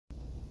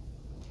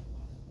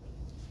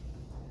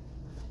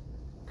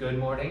Good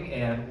morning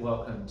and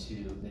welcome to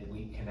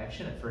Midweek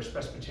Connection at First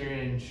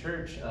Presbyterian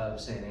Church of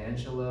St.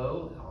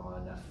 Angelo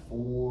on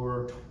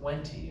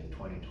 4/20 of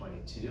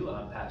 2022.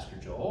 I'm Pastor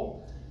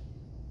Joel.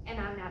 And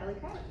I'm Natalie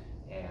Craig.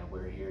 And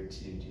we're here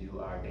to do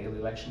our daily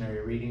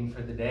lectionary reading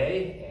for the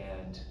day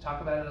and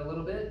talk about it a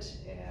little bit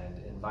and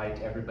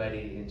invite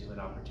everybody into an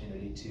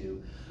opportunity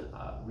to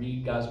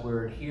read God's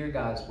Word, hear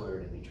God's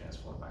Word, and be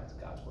transformed by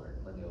God's Word.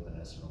 Let me open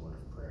us in a word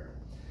of prayer.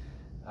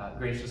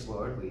 Gracious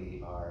Lord,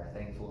 we are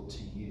thankful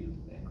to you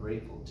and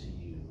grateful to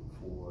you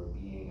for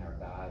being our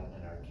God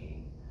and our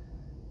King.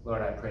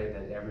 Lord, I pray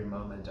that every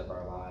moment of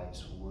our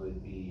lives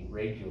would be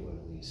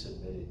regularly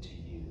submitted to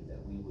you,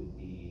 that we would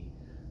be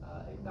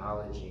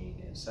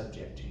acknowledging and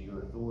subject to your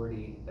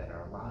authority, that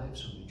our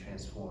lives would be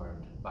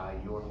transformed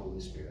by your Holy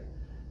Spirit,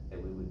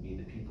 that we would be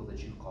the people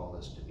that you've called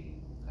us to be.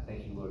 I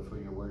thank you, Lord, for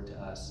your word to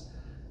us.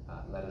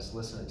 Let us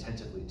listen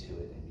attentively to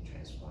it and be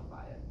transformed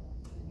by it.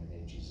 In your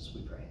name, Jesus,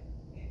 we pray.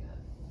 Amen.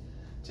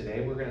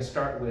 Today we're going to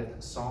start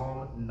with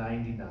Psalm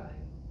 99.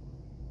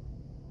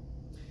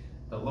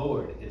 The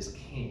Lord is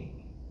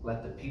King.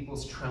 Let the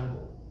peoples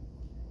tremble.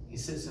 He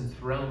sits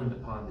enthroned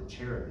upon the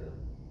cherubim.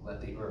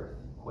 Let the earth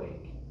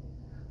quake.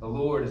 The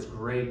Lord is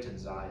great in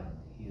Zion.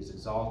 He is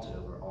exalted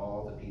over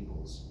all the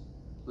peoples.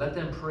 Let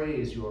them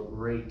praise your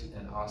great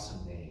and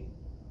awesome name.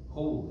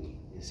 Holy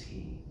is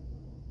he.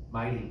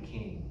 Mighty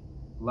King,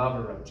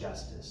 lover of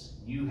justice,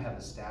 you have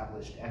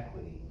established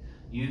equity.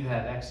 You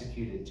have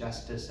executed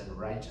justice and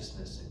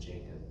righteousness in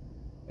Jacob.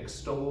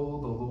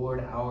 Extol the Lord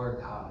our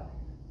God.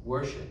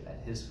 Worship at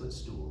his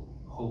footstool.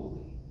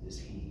 Holy is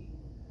he.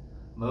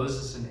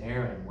 Moses and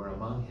Aaron were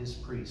among his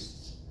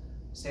priests.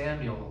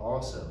 Samuel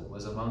also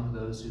was among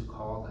those who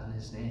called on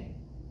his name.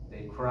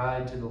 They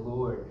cried to the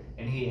Lord,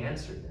 and he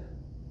answered them.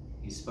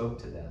 He spoke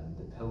to them,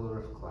 the pillar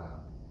of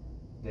cloud.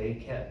 They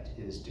kept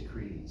his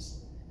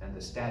decrees and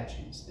the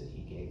statutes that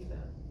he gave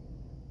them.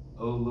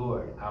 O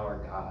Lord, our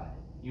God,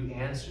 you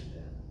answered them.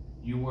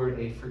 You were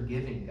a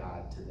forgiving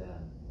God to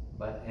them,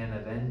 but an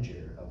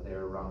avenger of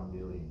their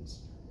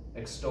wrongdoings.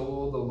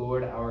 Extol the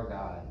Lord our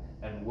God,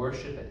 and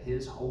worship at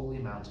his holy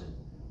mountain,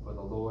 for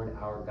the Lord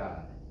our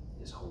God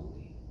is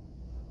holy.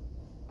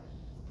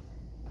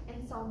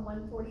 In Psalm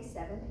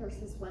 147,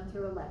 verses 1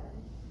 through 11,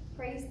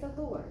 praise the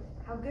Lord.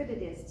 How good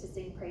it is to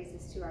sing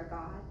praises to our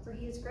God, for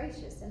he is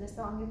gracious, and a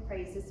song of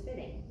praise is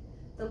fitting.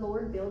 The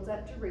Lord builds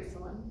up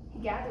Jerusalem. He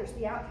gathers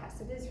the outcasts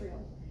of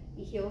Israel.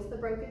 He heals the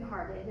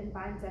brokenhearted and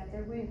binds up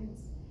their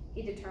wounds.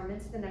 He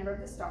determines the number of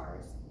the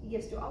stars. He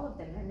gives to all of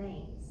them their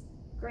names.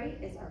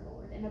 Great is our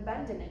Lord, and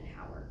abundant in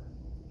power.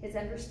 His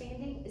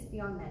understanding is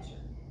beyond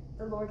measure.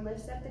 The Lord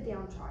lifts up the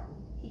downtrodden.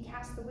 He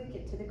casts the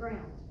wicked to the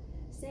ground.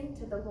 Sing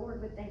to the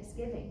Lord with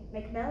thanksgiving.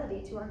 Make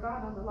melody to our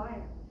God on the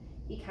lyre.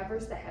 He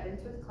covers the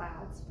heavens with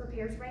clouds,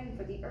 prepares rain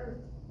for the earth,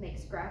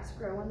 makes grass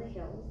grow on the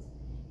hills.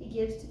 He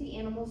gives to the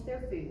animals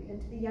their food, and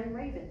to the young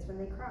ravens when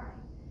they cry.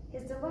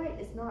 His delight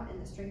is not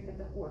in the strength of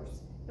the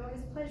horse, nor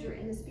his pleasure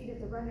in the speed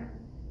of the runner.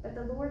 But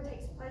the Lord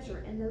takes pleasure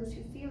in those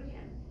who fear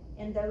him,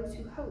 and those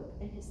who hope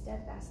in his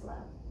steadfast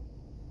love.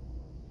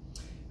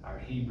 Our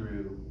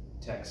Hebrew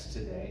text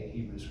today,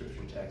 Hebrew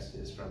scripture text,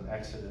 is from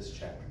Exodus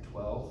chapter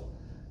 12,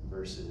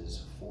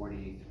 verses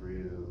 40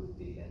 through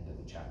the end of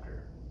the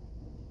chapter.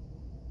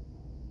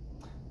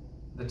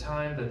 The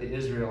time that the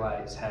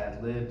Israelites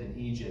had lived in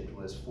Egypt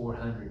was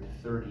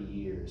 430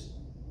 years.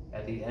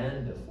 At the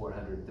end of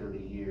 430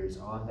 years,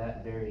 on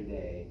that very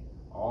day,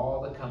 all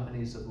the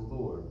companies of the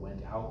Lord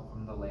went out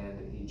from the land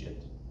of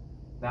Egypt.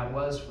 That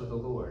was for the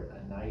Lord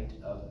a night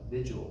of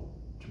vigil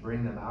to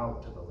bring them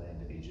out to the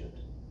land of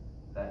Egypt.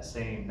 That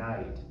same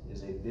night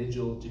is a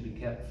vigil to be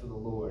kept for the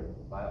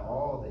Lord by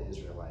all the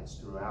Israelites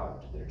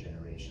throughout their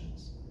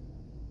generations.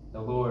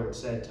 The Lord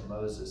said to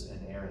Moses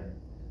and Aaron,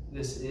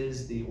 "This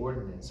is the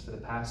ordinance for the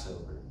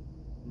Passover.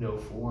 No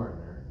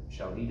foreigner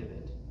shall eat of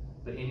it,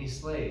 but any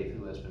slave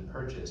who has been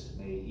purchased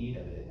may eat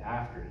of it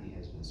after he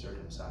has been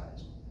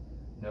circumcised.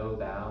 No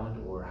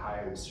bound or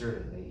hired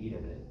servant may eat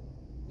of it.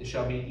 It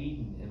shall be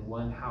eaten in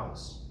one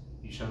house.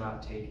 You shall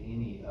not take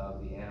any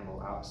of the animal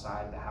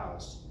outside the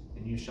house,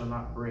 and you shall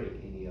not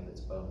break any of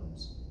its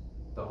bones.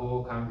 The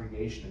whole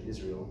congregation of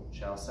Israel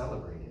shall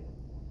celebrate it.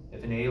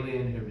 If an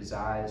alien who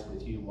resides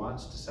with you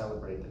wants to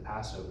celebrate the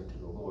Passover to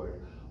the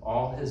Lord,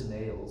 all his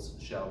males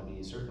shall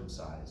be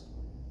circumcised.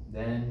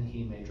 Then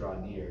he may draw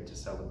near to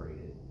celebrate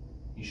it.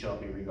 He shall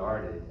be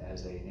regarded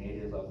as a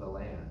native of the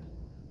land,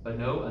 but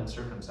no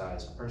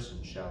uncircumcised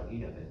person shall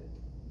eat of it.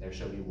 There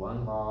shall be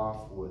one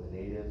law for the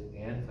native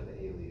and for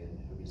the alien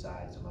who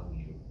resides among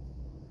you."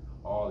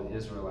 All the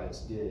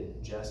Israelites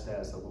did just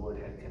as the Lord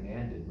had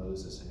commanded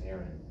Moses and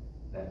Aaron.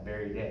 That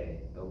very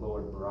day, the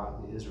Lord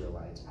brought the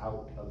Israelites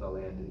out of the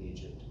land of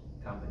Egypt,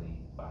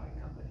 company by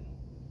company.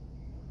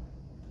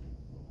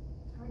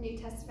 Our New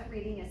Testament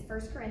reading is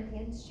 1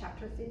 Corinthians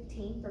chapter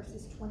 15,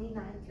 verses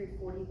 29 through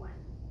 41.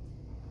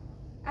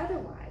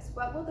 Otherwise,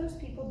 what will those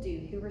people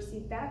do who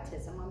receive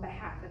baptism on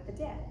behalf of the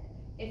dead?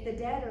 If the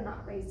dead are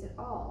not raised at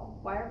all,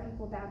 why are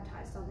people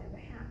baptized on their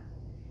behalf?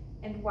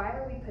 And why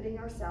are we putting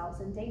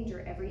ourselves in danger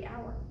every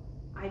hour?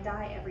 I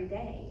die every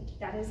day.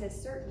 That is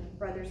as certain,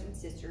 brothers and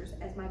sisters,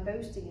 as my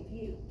boasting of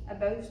you, a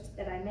boast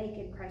that I make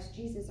in Christ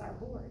Jesus our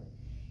Lord.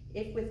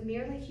 If with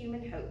merely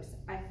human hopes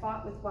I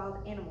fought with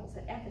wild animals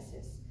at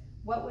Ephesus,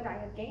 what would I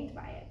have gained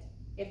by it,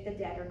 if the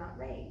dead are not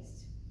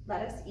raised?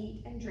 Let us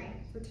eat and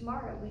drink, for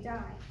tomorrow we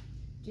die.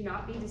 Do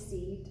not be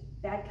deceived.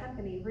 Bad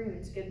company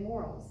ruins good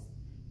morals.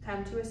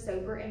 Come to a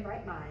sober and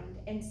right mind,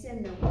 and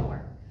sin no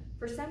more,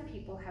 for some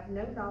people have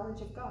no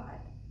knowledge of God.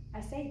 I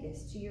say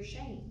this to your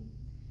shame.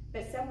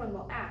 But someone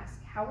will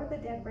ask, how are the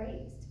dead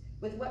raised?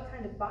 With what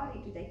kind of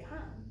body do they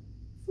come?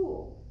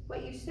 Fool,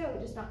 what you sow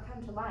does not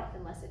come to life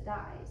unless it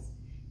dies.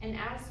 And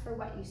as for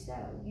what you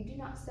sow, you do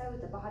not sow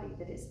the body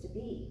that is to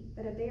be,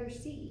 but a bare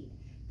seed,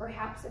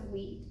 perhaps of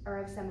wheat or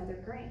of some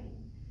other grain.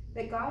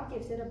 But God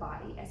gives it a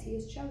body as he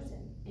has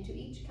chosen, and to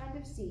each kind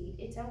of seed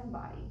its own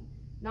body.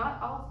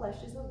 Not all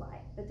flesh is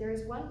alike, but there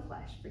is one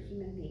flesh for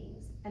human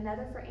beings,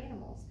 another for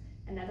animals,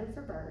 another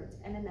for birds,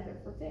 and another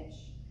for fish.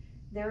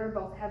 There are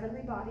both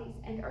heavenly bodies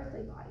and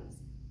earthly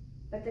bodies.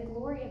 But the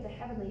glory of the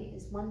heavenly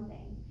is one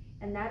thing,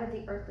 and that of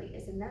the earthly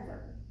is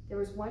another.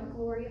 There is one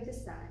glory of the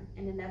sun,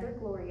 and another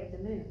glory of the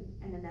moon,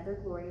 and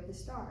another glory of the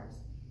stars.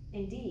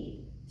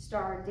 Indeed,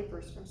 star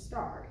differs from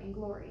star in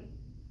glory.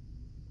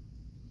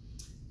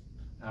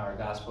 Our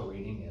gospel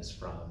reading is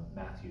from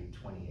Matthew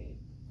 28.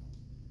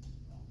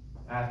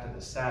 After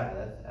the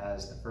Sabbath,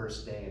 as the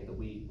first day of the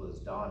week was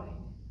dawning,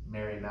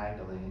 Mary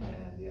Magdalene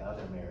and the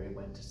other Mary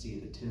went to see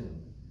the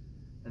tomb.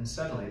 And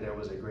suddenly there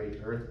was a great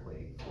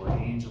earthquake, for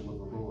an angel of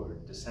the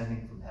Lord,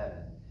 descending from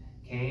heaven,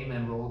 came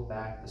and rolled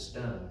back the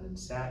stone and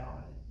sat on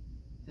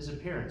it. His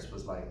appearance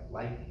was like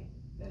lightning,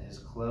 and his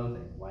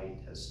clothing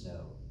white as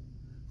snow.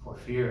 For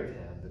fear of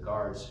him, the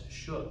guards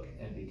shook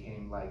and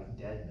became like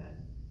dead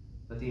men.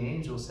 But the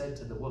angel said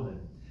to the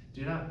woman,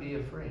 "Do not be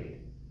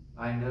afraid.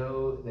 I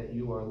know that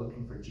you are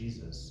looking for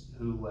Jesus,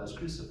 who was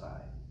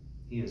crucified.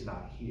 He is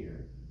not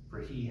here, for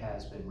he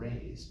has been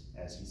raised,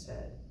 as he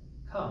said.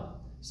 Come,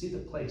 see the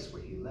place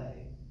where he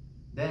lay.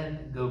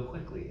 Then go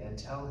quickly and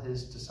tell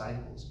his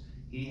disciples,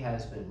 he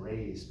has been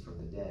raised from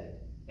the dead,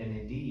 and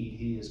indeed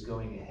he is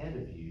going ahead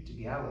of you to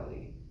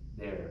Galilee.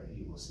 There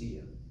you will see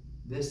him.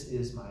 This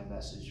is my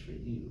message for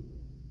you."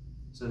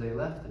 So they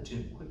left the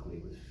tomb quickly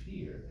with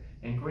fear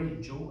and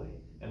great joy,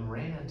 and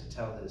ran to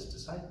tell his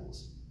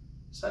disciples.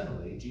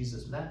 Suddenly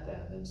Jesus met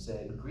them and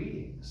said,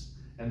 "Greetings."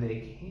 And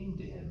they came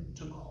to him,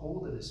 took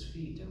hold of his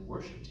feet, and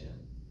worshipped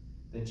him.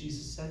 Then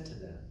Jesus said to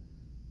them,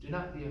 "Do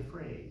not be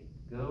afraid.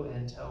 Go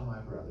and tell my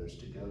brothers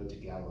to go to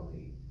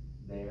Galilee.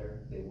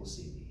 There they will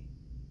see me."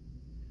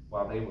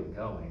 While they were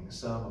going,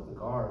 some of the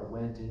guard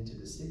went into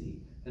the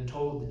city and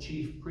told the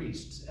chief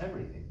priests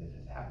everything that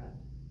had happened.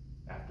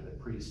 After the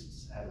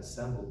priests had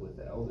assembled with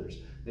the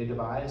elders, they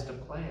devised a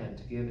plan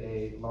to give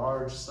a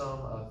large sum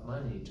of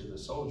money to the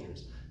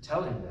soldiers,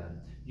 telling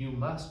them, "You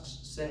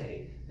must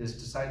say, his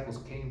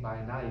disciples came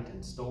by night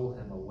and stole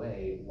him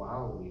away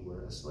while we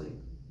were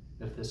asleep.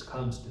 If this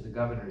comes to the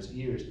governor's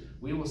ears,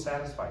 we will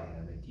satisfy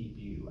him and keep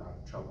you out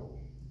of trouble."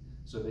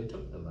 So they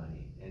took the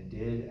money and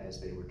did as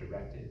they were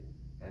directed,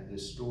 and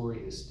this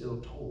story is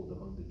still told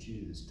among the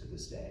Jews to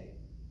this day.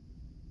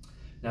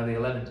 Now the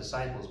 11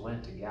 disciples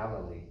went to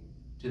Galilee,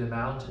 to the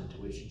mountain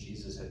to which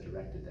Jesus had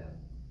directed them.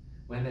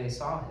 When they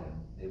saw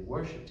him, they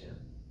worshipped him,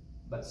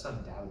 but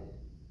some doubted.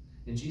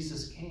 And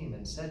Jesus came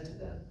and said to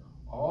them,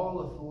 "All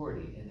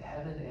authority in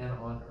heaven and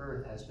on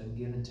earth has been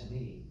given to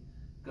me.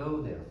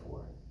 Go,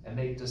 therefore, and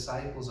make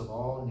disciples of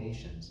all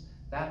nations,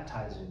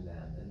 baptizing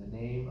them in the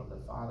name of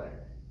the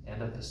Father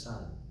and of the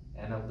Son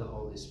and of the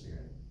Holy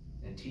Spirit,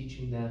 and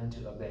teaching them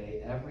to obey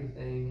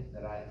everything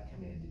that I have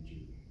commanded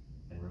you.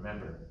 And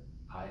remember,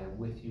 I am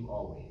with you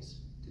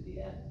always to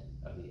the end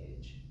of the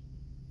age."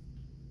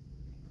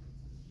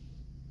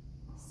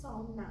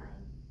 Psalm 9.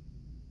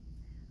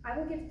 I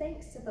will give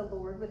thanks to the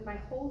Lord with my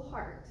whole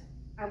heart.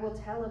 I will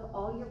tell of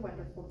all your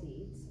wonderful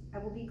deeds. I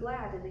will be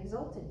glad and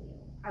exult in you.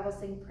 I will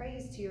sing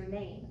praise to your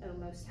name, O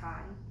Most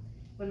High.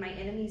 When my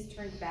enemies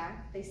turned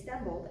back, they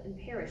stumbled and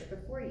perished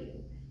before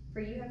you. For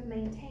you have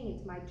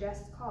maintained my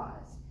just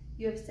cause.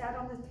 You have sat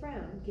on the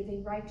throne,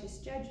 giving righteous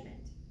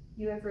judgment.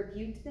 You have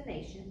rebuked the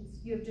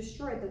nations. You have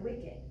destroyed the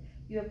wicked.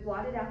 You have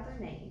blotted out their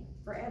name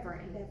forever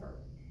and ever.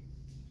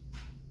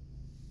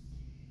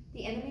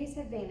 The enemies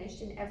have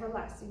vanished in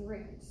everlasting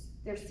ruins.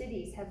 Their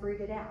cities have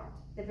rooted out.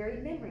 The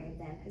very memory of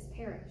them has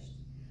perished.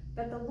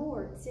 But the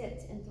Lord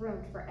sits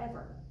enthroned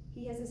forever.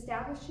 He has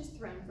established his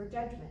throne for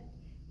judgment.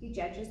 He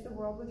judges the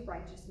world with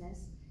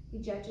righteousness. He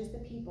judges the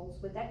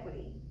peoples with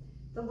equity.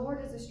 The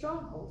Lord is a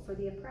stronghold for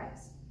the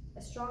oppressed,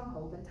 a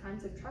stronghold in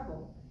times of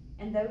trouble.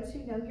 And those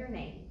who know your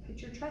name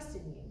put your trust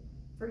in you.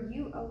 For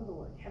you, O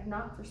Lord, have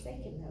not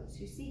forsaken those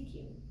who seek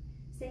you.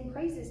 Sing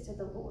praises to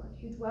the Lord,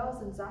 who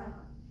dwells in Zion.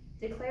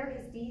 Declare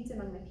his deeds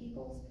among the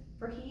peoples,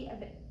 for he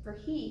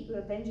who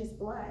avenges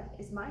blood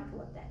is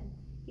mindful of them.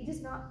 He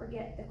does not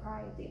forget the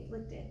cry of the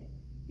afflicted.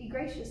 Be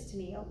gracious to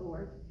me, O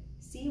Lord.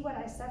 See what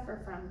I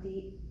suffer from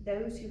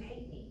those who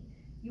hate me.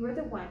 You are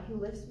the one who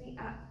lifts me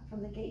up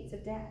from the gates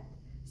of death,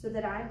 so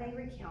that I may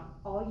recount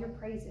all your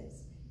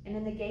praises and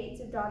in the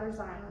gates of daughter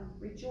Zion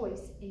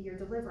rejoice in your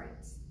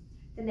deliverance.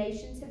 The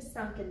nations have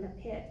sunk in the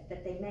pit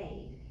that they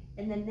made,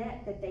 and the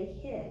net that they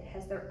hid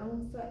has their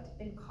own foot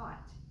been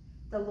caught.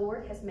 The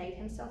Lord has made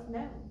himself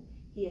known.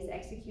 He has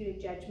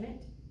executed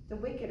judgment. The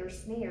wicked are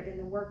snared in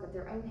the work of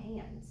their own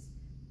hands.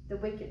 The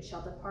wicked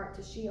shall depart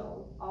to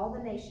Sheol, all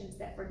the nations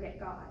that forget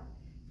God.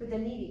 For the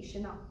needy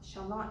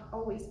shall not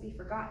always be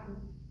forgotten,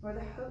 nor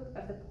the hope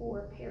of the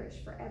poor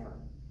perish forever.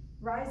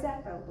 Rise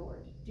up, O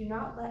Lord. Do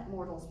not let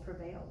mortals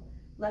prevail.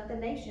 Let the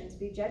nations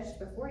be judged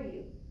before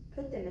you.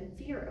 Put them in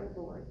fear, O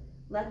Lord.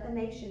 Let the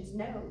nations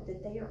know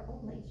that they are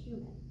only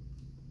human.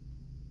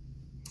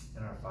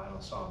 And our final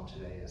psalm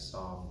today is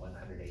Psalm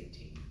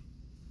 118.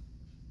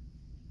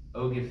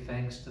 Oh, give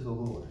thanks to the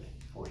Lord,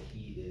 for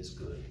he is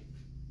good.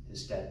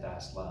 His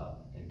steadfast love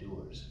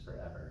endures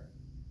forever.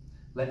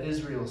 Let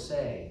Israel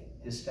say,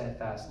 his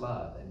steadfast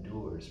love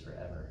endures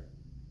forever.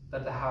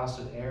 Let the house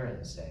of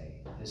Aaron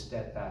say, his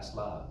steadfast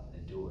love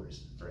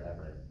endures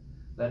forever.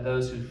 Let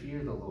those who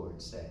fear the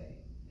Lord say,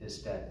 his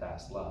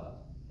steadfast love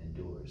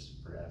endures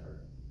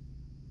forever.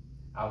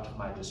 Out of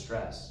my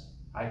distress,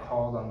 I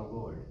called on the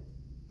Lord.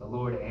 The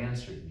Lord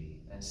answered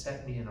me and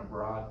set me in a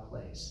broad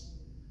place.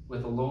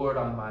 With the Lord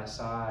on my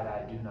side,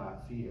 I do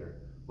not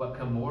fear. What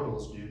can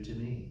mortals do to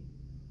me?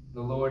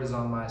 The Lord is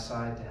on my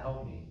side to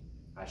help me.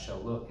 I shall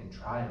look in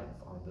triumph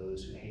on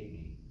those who hate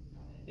me.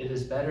 It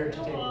is better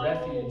to take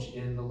refuge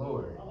in the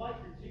Lord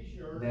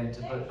than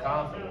to put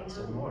confidence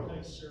in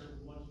mortals.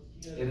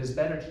 It is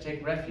better to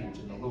take refuge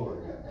in the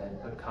Lord than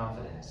put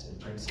confidence in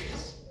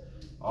princes.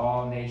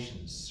 All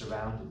nations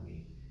surrounded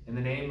me. In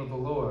the name of the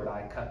Lord,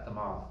 I cut them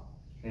off.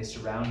 They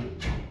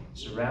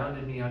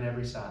surrounded me on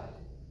every side.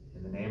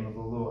 In the name of the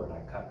Lord,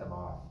 I cut them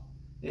off.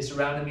 They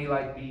surrounded me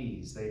like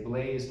bees. They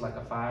blazed like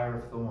a fire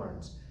of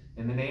thorns.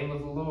 In the name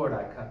of the Lord,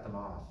 I cut them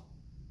off.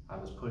 I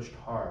was pushed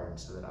hard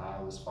so that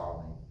I was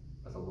falling,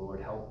 but the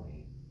Lord helped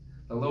me.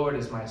 The Lord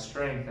is my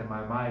strength and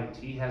my might.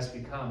 He has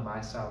become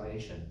my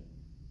salvation.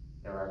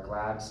 There are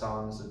glad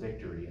songs of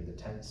victory in the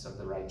tents of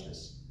the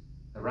righteous.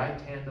 The right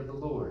hand of the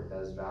Lord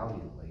does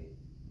valiantly.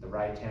 The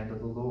right hand of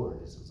the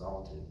Lord is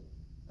exalted.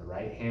 The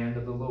right hand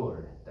of the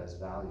Lord does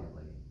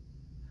valiantly.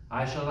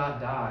 I shall not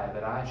die,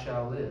 but I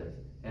shall live,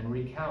 and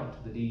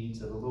recount the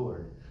deeds of the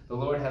Lord. The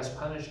Lord has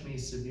punished me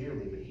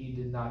severely, but he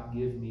did not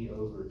give me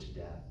over to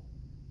death.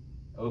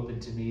 Open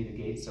to me the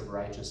gates of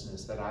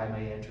righteousness, that I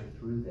may enter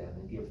through them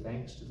and give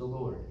thanks to the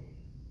Lord.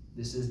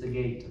 This is the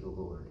gate to the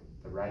Lord.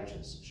 The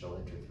righteous shall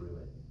enter through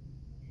it.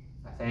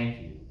 I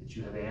thank you that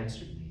you have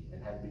answered me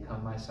and have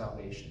become my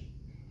salvation.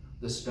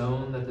 The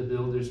stone that the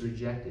builders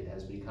rejected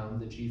has become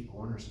the chief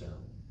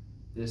cornerstone.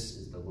 This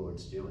is the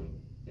Lord's doing.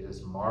 It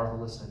is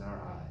marvelous in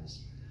our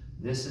eyes.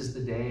 This is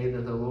the day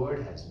that the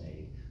Lord has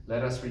made.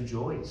 Let us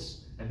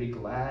rejoice and be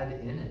glad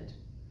in it.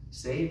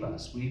 Save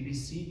us, we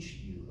beseech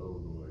you, O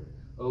Lord.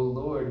 O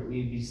Lord,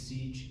 we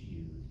beseech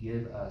you,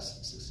 give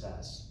us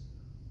success.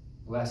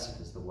 Blessed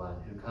is the one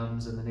who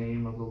comes in the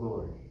name of the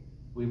Lord.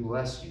 We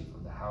bless you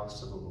from the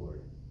house of the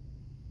Lord.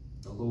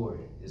 The Lord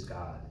is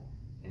God,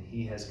 and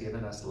he has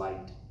given us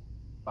light.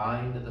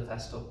 Bind the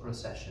festal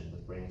procession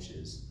with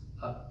branches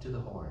up to the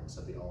horns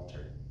of the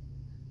altar.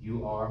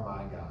 You are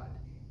my God,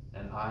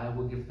 and I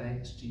will give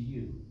thanks to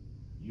you.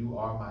 You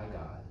are my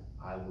God,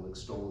 I will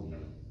extol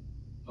you.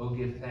 Oh,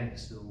 give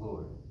thanks to the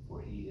Lord,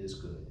 for he is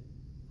good,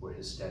 for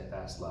his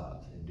steadfast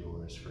love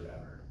endures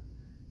forever.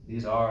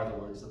 These are the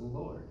words of the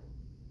Lord.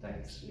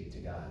 Thanks be to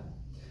God.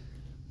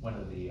 One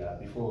of the,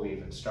 before we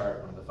even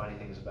start, one of the funny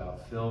things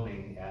about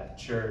filming at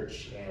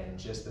church, and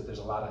just that there's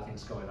a lot of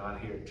things going on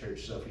here at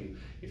church, so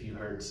if you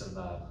heard some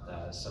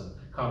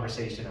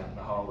conversation out in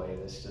the hallway,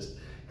 that's just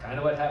kind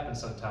of what happens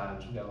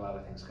sometimes. We've got a lot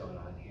of things going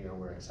on here, and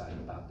we're excited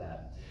about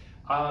that.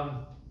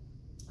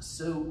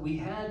 So we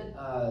had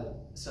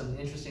some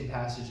interesting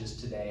passages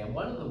today, and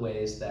one of the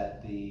ways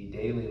that the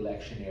daily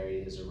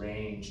lectionary is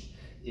arranged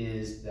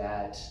is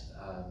that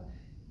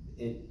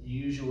it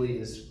usually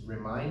is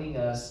reminding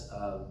us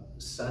of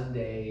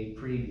Sunday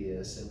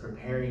previous and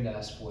preparing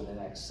us for the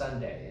next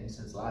Sunday. And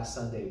since last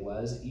Sunday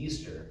was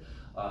Easter,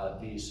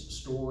 these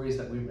stories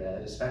that we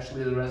read,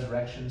 especially the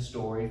resurrection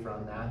story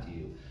from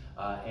Matthew,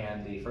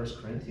 and the 1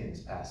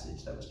 Corinthians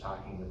passage that was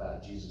talking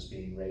about Jesus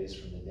being raised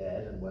from the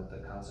dead and what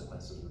the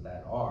consequences of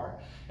that are,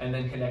 and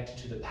then connected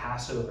to the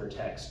Passover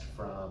text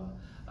from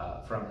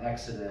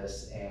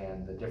Exodus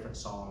and the different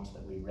Psalms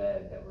that we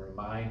read that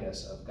remind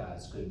us of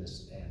God's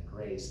goodness and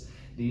grace.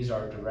 These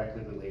are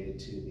directly related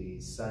to the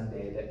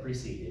Sunday that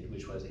preceded,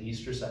 which was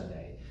Easter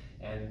Sunday.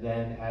 And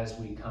then as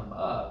we come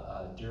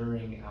up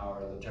during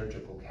our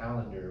liturgical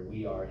calendar,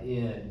 we are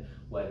in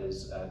what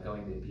is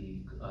going to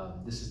be,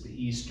 this is the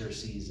Easter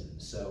season.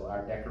 So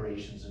our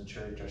decorations in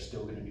church are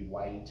still going to be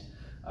white.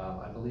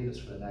 I believe it's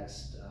for the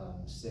next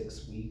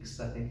 6 weeks,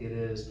 I think it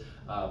is.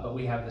 But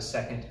we have the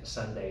second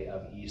Sunday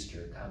of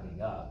Easter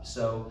coming up.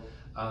 So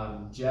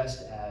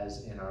just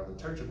as in our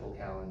liturgical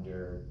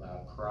calendar,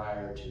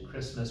 prior to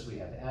Christmas, we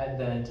have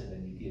Advent, and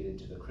then you get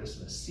into the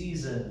Christmas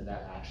season, and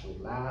that actually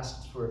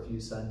lasts for a few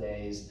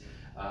Sundays.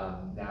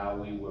 Now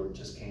we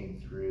just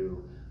came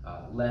through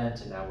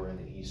Lent, and now we're in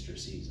the Easter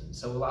season.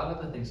 So a lot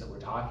of the things that we're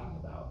talking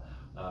about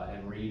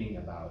and reading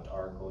about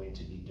are going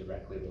to be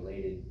directly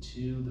related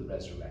to the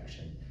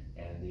resurrection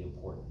and the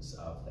importance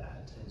of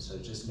that. And so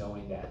just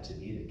knowing that to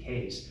be the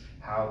case,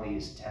 how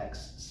these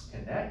texts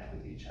connect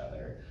with each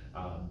other,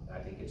 I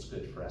think it's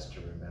good for us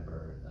to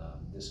remember.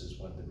 This is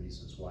one of the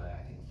reasons why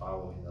I think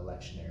following the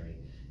lectionary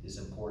is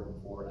important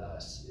for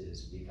us,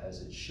 is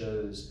because it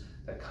shows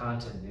the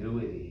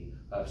continuity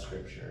of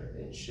Scripture.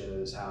 It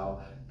shows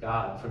how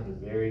God, from the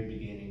very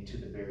beginning to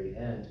the very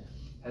end,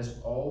 has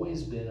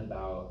always been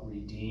about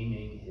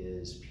redeeming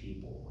his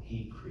people.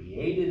 He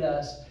created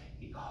us,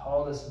 he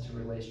called us into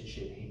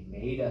relationship, he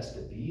made us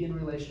to be in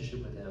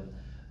relationship with him,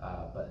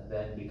 but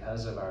then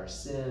because of our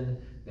sin,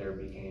 there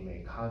became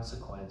a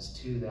consequence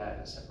to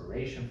that, a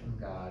separation from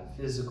God,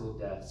 physical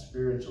death,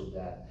 spiritual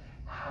death.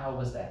 How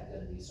was that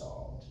going to be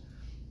solved?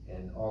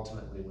 And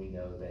ultimately we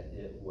know that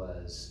it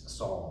was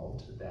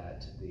solved,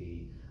 that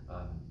the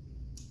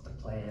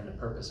plan and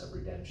purpose of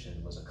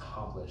redemption was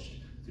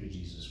accomplished through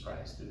Jesus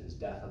Christ, through his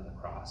death on the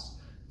cross,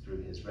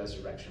 through his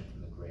resurrection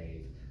from the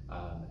grave,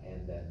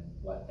 and then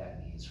what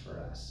that means for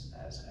us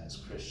as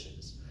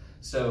Christians.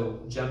 So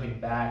jumping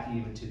back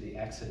even to the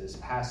Exodus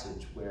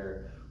passage,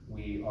 where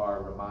we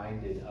are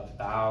reminded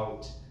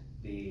about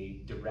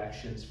the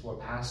directions for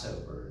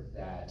Passover,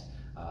 that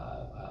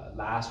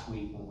last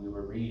week when we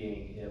were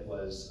reading, it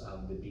was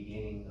the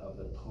beginning of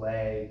the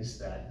plagues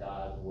that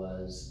God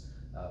was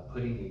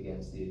putting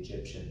against the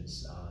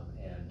Egyptians,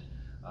 and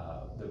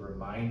the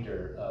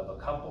reminder of a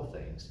couple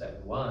things.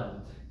 That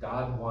one,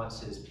 God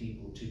wants his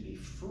people to be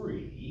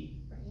free,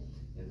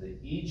 in the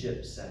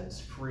Egypt sense,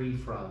 free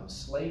from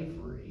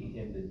slavery,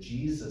 in the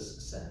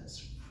Jesus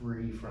sense,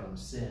 free from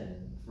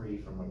sin, free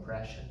from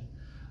oppression.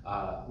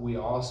 We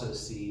also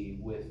see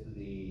with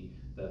the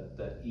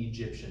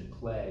Egyptian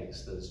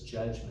plagues, those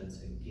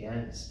judgments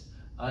against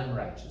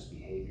unrighteous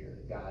behavior,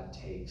 that God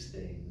takes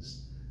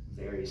things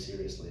very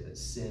seriously, that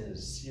sin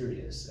is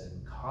serious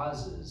and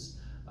causes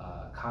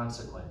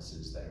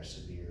consequences that are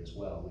severe as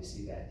well. We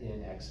see that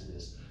in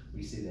Exodus.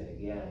 We see that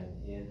again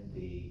in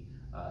the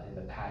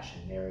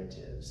Passion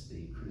narratives,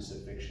 the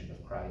crucifixion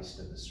of Christ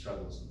and the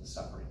struggles and the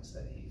sufferings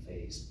that he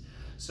faced.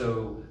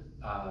 So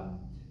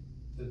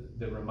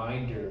the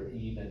reminder,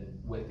 even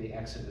with the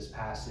Exodus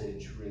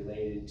passage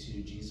related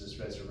to Jesus'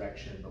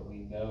 resurrection, but we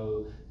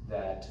know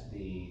that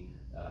the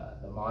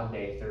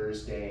Maundy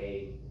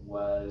Thursday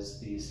was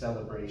the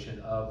celebration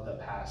of the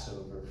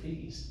Passover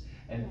feast.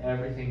 And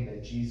everything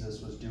that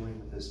Jesus was doing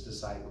with his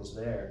disciples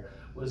there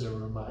was a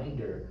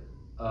reminder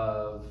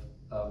of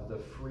the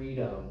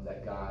freedom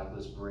that God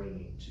was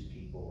bringing to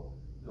people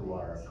who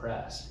are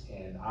oppressed.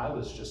 And I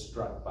was just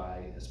struck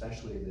by,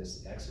 especially in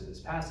this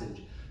Exodus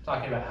passage,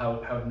 talking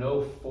about how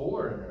no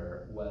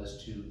foreigner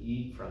was to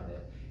eat from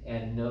it,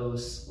 and no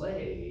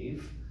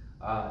slave,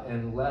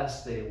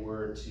 unless they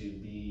were to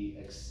be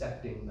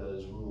accepting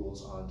those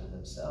rules onto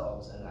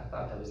themselves. And I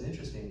thought that was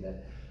interesting,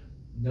 that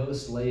no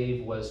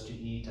slave was to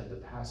eat of the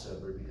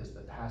Passover, because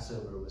the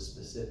Passover was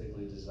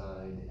specifically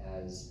designed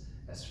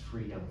as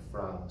freedom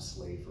from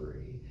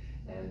slavery.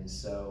 And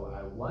so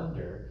I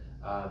wonder,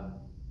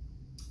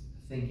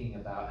 thinking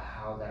about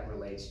how that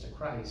relates to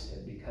Christ,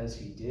 and because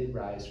he did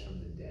rise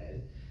from the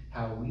dead,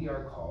 how we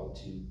are called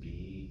to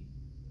be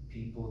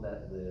people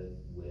that live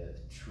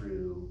with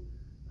true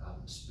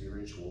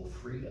spiritual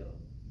freedom,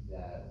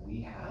 that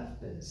we have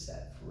been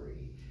set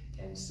free.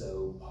 And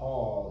so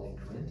Paul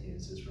in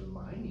Corinthians is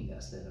reminding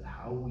us then of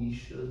how we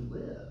should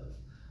live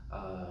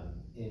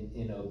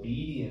in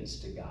obedience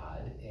to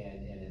God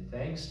and in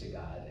thanks to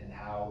God, and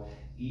how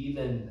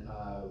even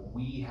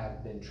we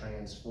have been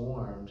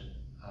transformed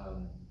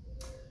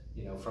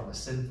from a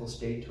sinful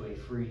state to a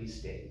free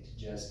state,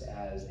 just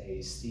as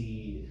a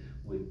seed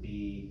would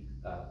be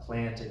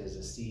planted as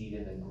a seed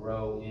and then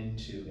grow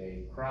into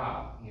a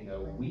crop.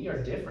 We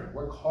are different.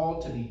 We're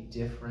called to be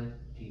different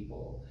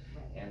people.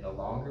 And the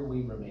longer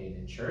we remain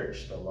in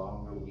church, the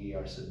longer we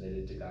are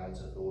submitted to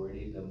God's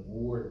authority, the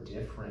more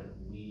different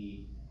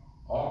we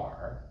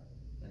are,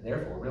 and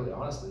therefore, really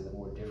honestly, the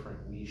more different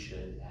we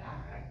should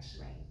act.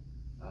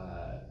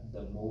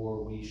 The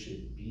more we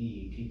should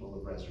be people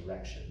of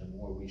resurrection, the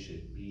more we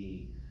should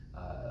be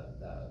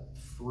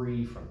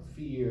free from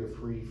fear,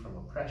 free from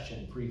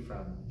oppression, free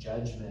from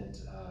judgment,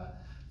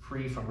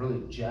 free from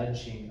really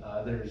judging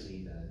others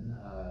even,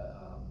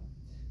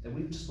 that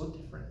we just look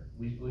different.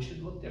 We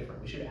should look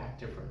different. We should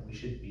act different. We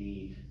should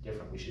be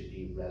different. We should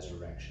be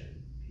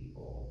resurrection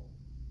people.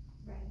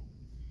 Right.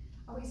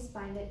 I always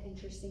find it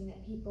interesting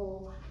that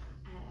people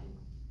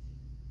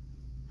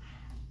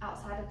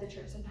outside of the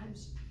church,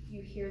 sometimes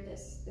you hear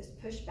this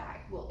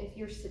pushback. Well, if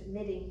you're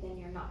submitting, then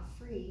you're not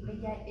free.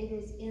 But yet it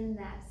is in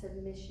that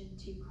submission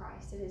to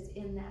Christ, it is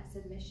in that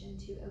submission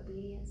to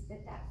obedience,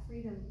 that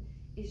freedom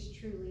is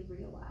truly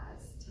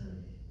realized.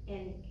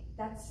 And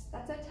that's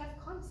a tough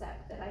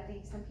concept that I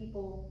think some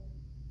people,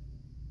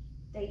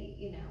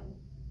 they,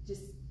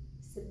 just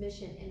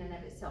submission in and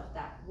of itself,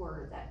 that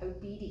word, that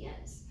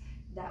obedience,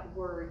 that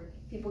word.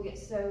 People get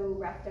so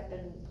wrapped up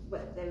in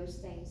what those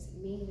things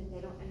mean that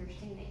they don't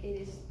understand it. It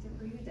is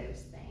through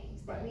those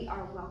things that we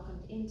are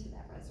welcomed into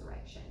that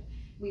resurrection.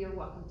 We are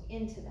welcomed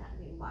into that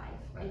new life.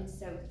 Right. And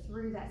so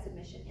through that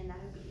submission and that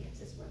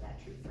obedience is where that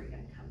true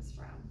freedom comes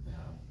from. Yeah.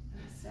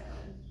 And so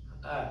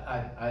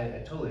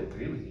I totally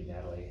agree with you,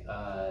 Natalie.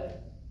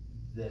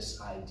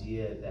 This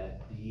idea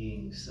that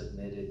being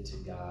submitted to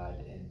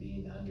God and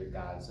being under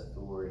God's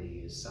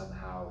authority is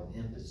somehow an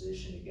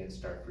imposition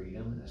against our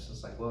freedom. And it's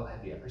just like, well,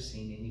 have you ever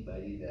seen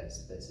anybody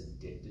that's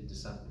addicted to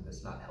something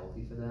that's not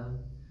healthy for them?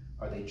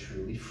 Are they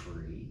truly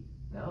free?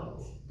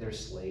 No, they're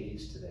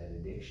slaves to that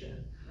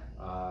addiction.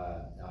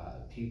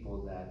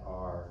 People that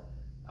are,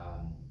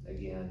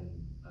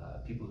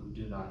 people who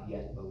do not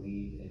yet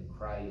believe in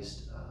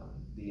Christ,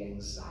 the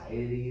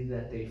anxiety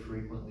that they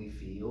frequently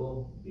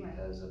feel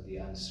because of the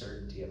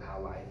uncertainty of how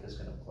life is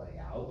going to play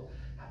out,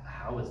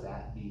 how is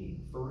that being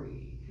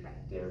free?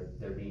 Right.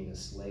 They're being a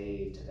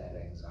slave to that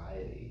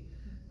anxiety.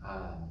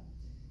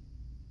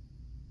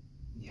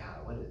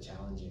 What a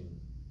challenging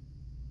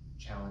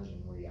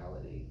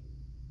reality.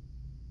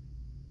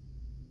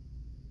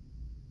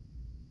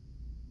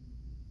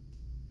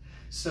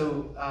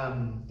 So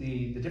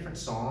the different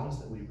Psalms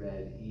that we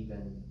read,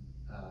 even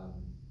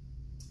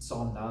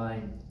Psalm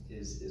 9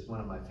 is one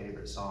of my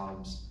favorite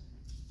Psalms,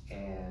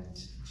 and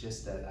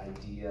just that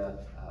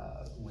idea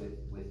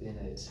within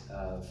it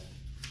of,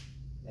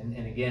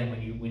 and again,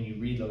 when you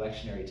read the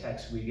lectionary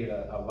text, we get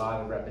a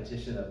lot of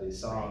repetition of these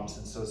Psalms,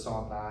 and so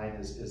Psalm 9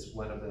 is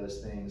one of those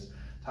things,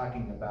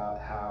 talking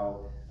about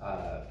how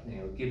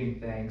giving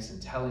thanks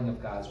and telling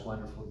of God's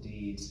wonderful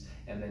deeds,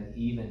 and then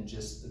even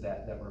just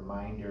that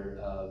reminder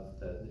of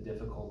the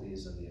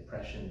difficulties and the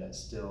oppression that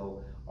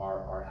still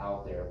are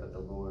out there, but the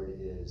Lord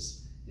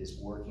is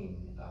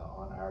working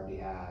on our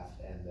behalf,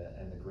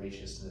 and the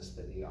graciousness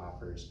that he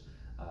offers,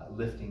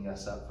 lifting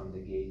us up from the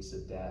gates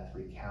of death,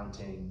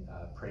 recounting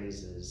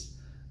praises,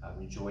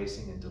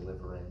 rejoicing in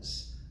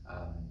deliverance.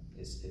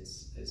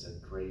 It's a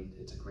great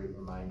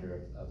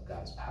reminder of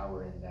God's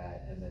power in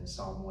that. And then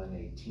Psalm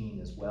 118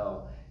 as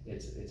well.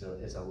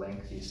 It's a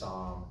lengthy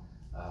psalm,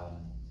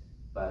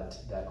 but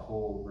that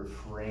whole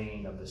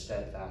refrain of the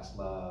steadfast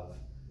love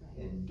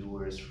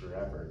endures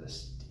forever.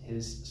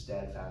 His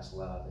steadfast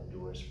love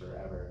endures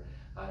forever.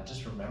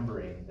 Just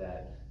remembering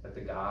that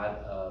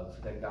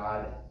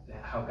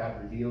how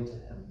God revealed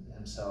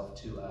himself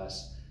to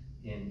us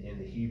in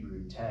the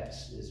Hebrew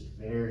text is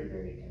very,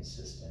 very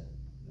consistent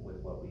with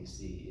what we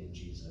see in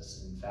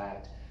Jesus. In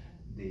fact,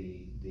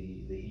 the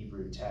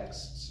Hebrew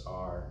texts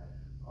are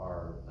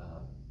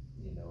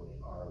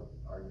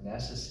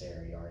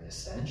necessary, are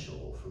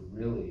essential for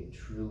really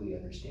truly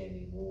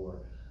understanding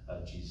more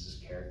of Jesus'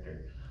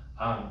 character.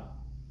 And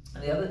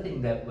the other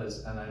thing that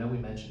was, and I know we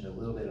mentioned a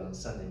little bit on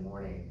Sunday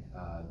morning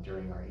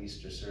during our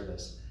Easter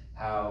service,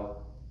 how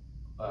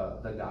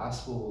the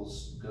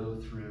Gospels go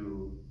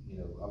through,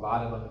 a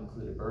lot of them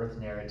include a birth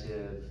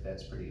narrative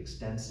that's pretty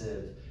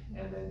extensive,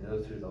 and then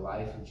go through the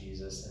life of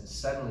Jesus, and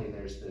suddenly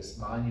there's this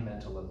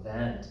monumental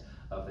event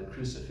of the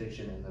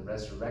crucifixion and the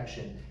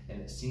resurrection,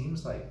 and it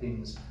seems like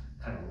things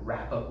kind of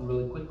wrap up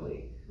really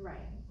quickly. Right.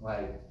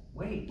 Like,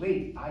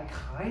 wait, I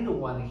kind of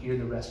want to hear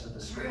the rest of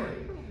the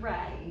story.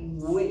 Right.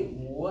 Wait,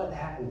 what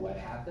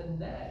happened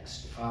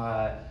next?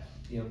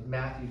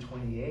 Matthew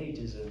 28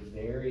 is a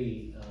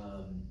very,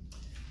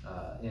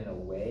 in a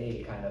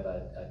way, kind of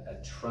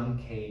a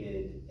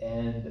truncated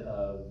end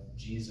of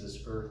Jesus'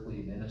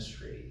 earthly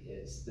ministry.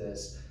 It's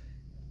this,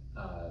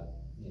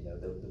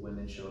 the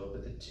women show up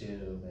at the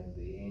tomb, and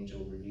the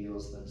angel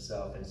reveals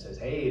himself and says,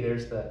 hey,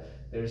 there's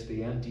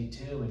the empty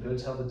tomb, and go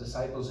tell the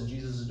disciples, and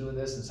Jesus is doing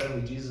this, and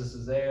suddenly Jesus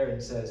is there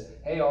and says,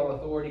 hey, all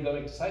authority, go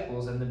make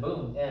disciples, and then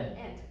boom, end.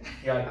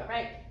 You're like,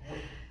 right.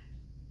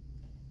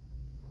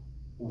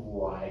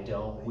 Why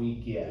don't we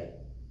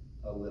get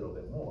a little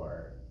bit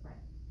more?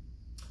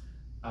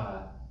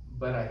 Right.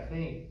 But I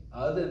think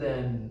other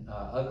than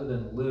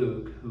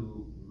Luke,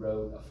 who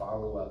wrote a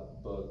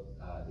follow-up book,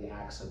 The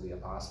Acts of the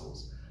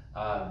Apostles,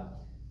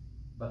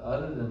 but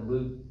other than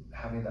Luke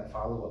having that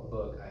follow-up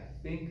book, I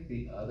think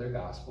the other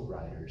gospel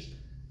writers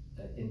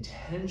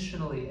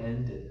intentionally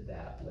end it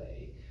that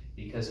way,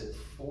 because it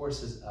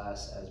forces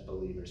us as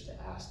believers to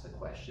ask the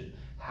question,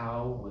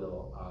 how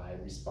will I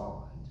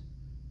respond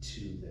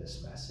to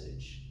this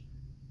message?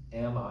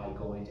 Am I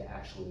going to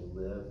actually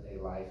live a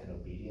life in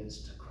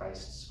obedience to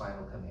Christ's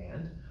final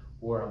command,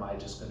 or am I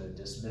just going to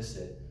dismiss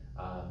it?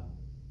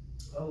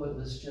 It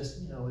was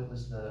just, it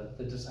was the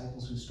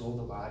disciples who stole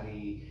the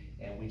body,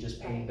 and we just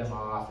paid them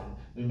off, and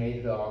we made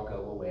it all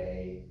go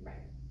away. Right.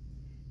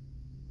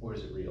 Or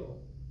is it real?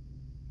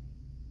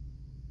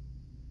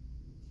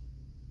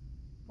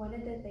 One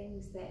of the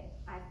things that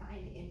I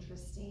find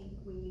interesting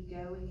when you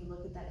go and you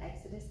look at that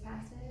Exodus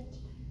passage,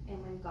 and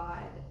when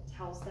God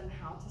tells them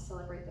how to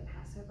celebrate the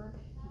Passover,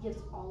 he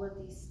gives all of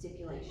these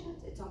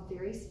stipulations. It's all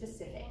very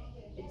specific.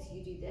 It's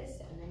you do this,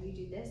 and then you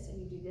do this, and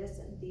you do this,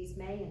 and these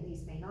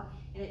may not.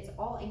 And it's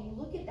all, and you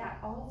look at that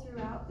all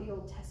throughout the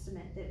Old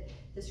Testament, that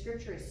the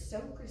scripture is so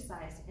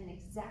precise in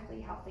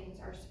exactly how things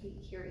are to be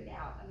carried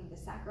out. I mean, the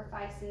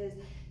sacrifices,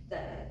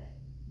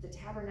 the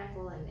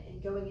tabernacle,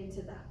 and going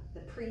into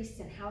the priests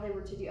and how they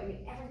were to do. I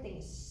mean, everything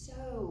is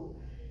so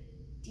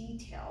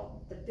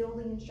detailed, the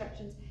building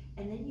instructions.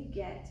 And then you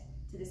get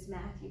to this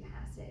Matthew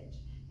passage,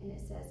 and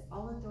it says,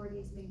 all authority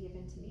has been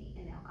given to me,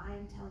 and now I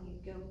am telling you,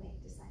 go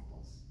make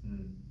disciples.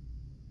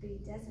 But he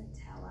doesn't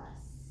tell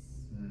us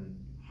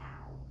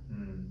how.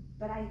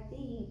 But I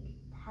think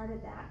part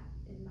of that,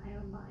 in my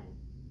own mind,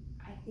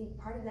 I think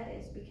part of that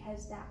is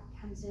because that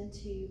comes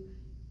into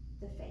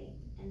the faith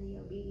and the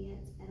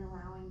obedience and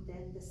allowing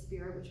then the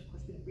Spirit, which of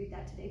course we didn't read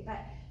that today, but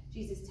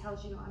Jesus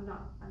tells you,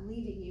 I'm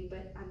leaving you,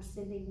 but I'm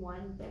sending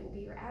one that will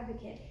be your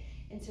advocate.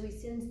 And so he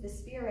sends the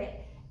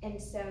Spirit. And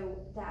so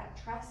that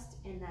trust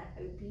and that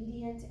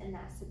obedience and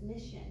that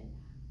submission,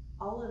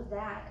 all of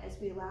that, as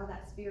we allow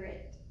that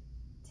Spirit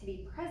to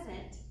be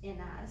present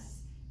in us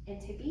and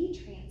to be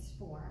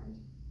transformed,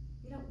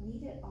 we don't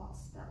need it all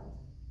spelled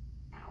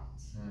out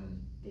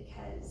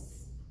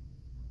because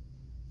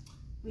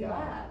we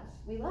love.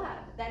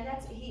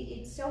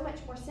 It's so much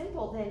more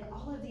simple than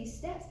all of these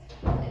steps.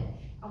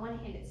 On one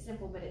hand, it's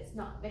simple, but it's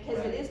not, because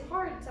it is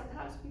hard.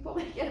 Sometimes people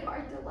make it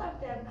hard to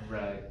love them.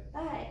 Right.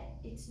 But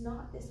it's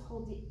not this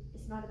whole,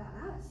 it's not about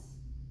us.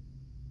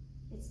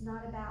 It's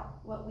not about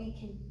what we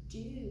can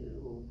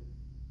do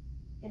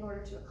in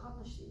order to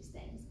accomplish these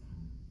things.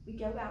 We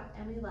go out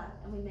and we love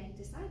and we make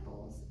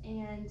disciples,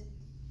 and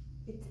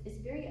it's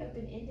very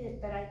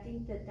open-ended, but I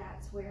think that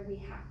that's where we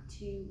have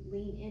to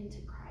lean into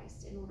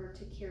Christ in order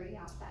to carry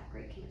out that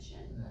Great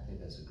Commission. I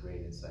think that's a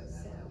great insight,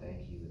 Natalie.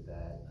 Thank you with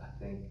that.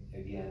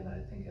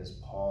 I think as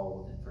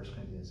Paul in 1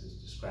 Corinthians is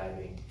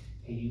describing,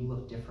 hey, you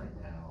look different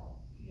now.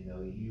 You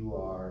know, you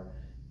are,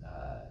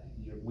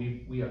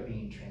 we are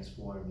being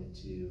transformed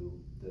into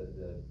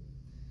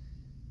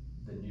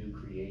the new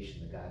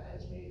creation that God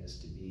has made us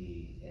to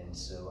be. And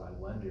so I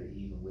wonder,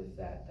 even with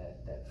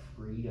that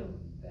freedom,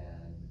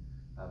 then,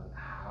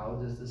 how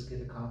does this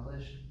get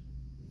accomplished?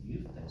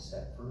 You've been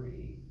set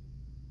free.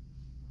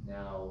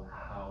 Now,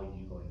 how are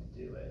you going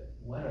to do it?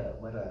 What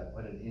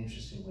an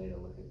interesting way to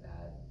look at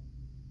that.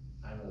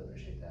 I really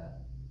appreciate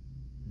that.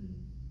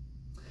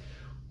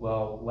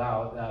 Well,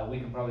 wow, we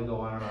can probably go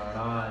on and on and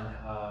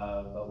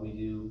on, but we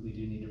do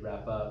need to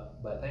wrap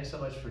up. But thanks so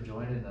much for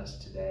joining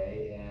us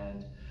today,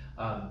 and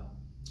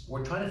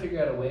we're trying to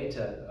figure out a way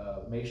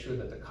to make sure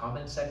that the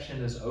comment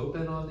section is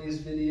open on these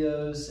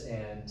videos,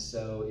 and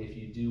so if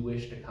you do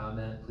wish to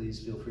comment,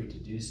 please feel free to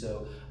do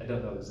so. I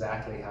don't know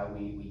exactly how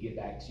we get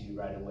back to you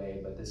right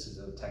away, but this is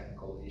a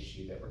technical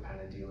issue that we're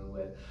kind of dealing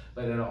with.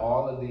 But in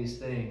all of these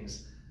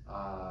things,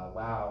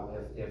 wow,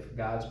 if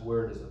God's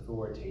word is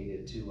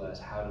authoritative to us,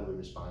 how do we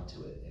respond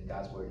to it? And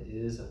God's word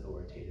is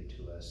authoritative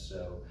to us,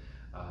 so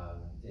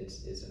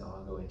it's an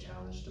ongoing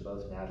challenge to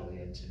both Natalie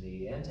and to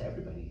me and to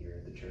everybody here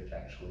at the church,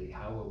 actually.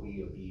 How are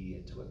we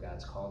obedient to what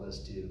God's called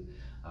us to,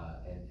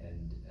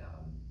 and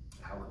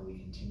how can we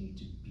continue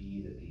to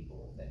be the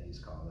people that he's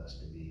called us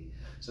to be?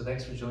 So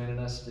thanks for joining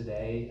us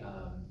today.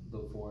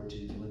 Look forward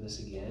to doing this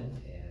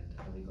again, and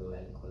let me go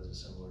ahead and close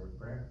this in a word of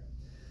prayer.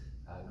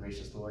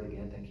 Gracious Lord,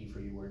 again, thank you for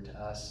your word to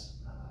us.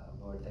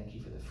 Lord, thank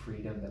you for the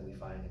freedom that we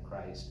find in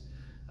Christ.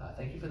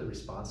 Thank you for the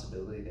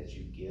responsibility that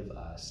you give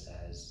us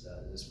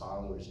as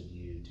followers of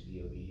you to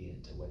be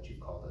obedient to what you've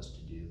called us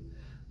to do.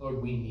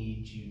 Lord, we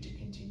need you to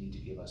continue to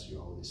give us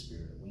your Holy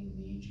Spirit. We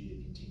need you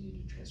to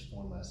continue to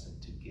transform us and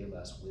to give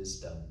us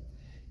wisdom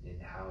in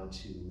how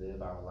to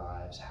live our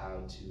lives,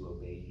 how to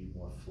obey you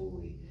more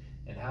fully,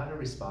 and how to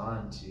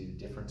respond to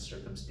different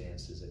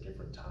circumstances at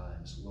different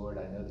times. Lord,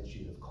 I know that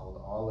you have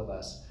called all of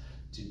us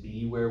to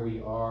be where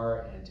we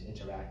are and to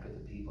interact with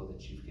the people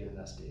that you've given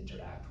us to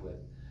interact with.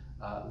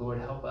 Lord,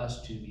 help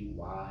us to be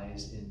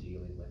wise in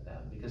dealing with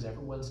them, because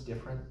everyone's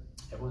different.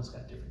 Everyone's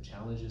got different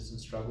challenges and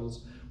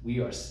struggles.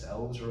 We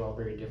ourselves are all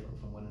very different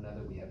from one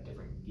another. We have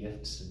different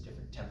gifts and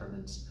different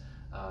temperaments.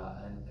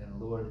 And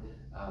Lord,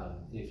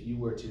 if you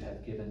were to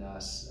have given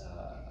us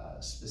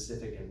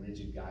specific and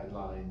rigid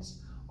guidelines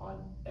on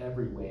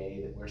every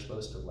way that we're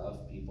supposed to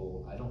love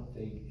people, I don't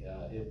think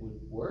it would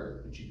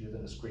work, but you've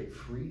given us great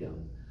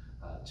freedom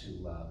to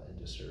love and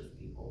to serve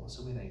people.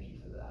 So we thank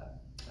you for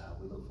that.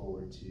 We look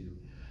forward to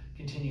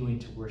continuing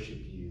to worship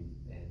you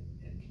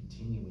and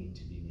continuing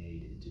to be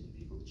made into the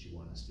people that you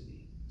want us to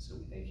be. So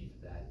we thank you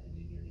for that, and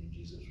in your name,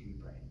 Jesus, we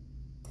pray.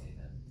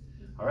 Amen.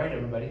 All right,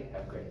 everybody,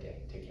 have a great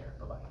day. Take care.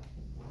 Bye-bye.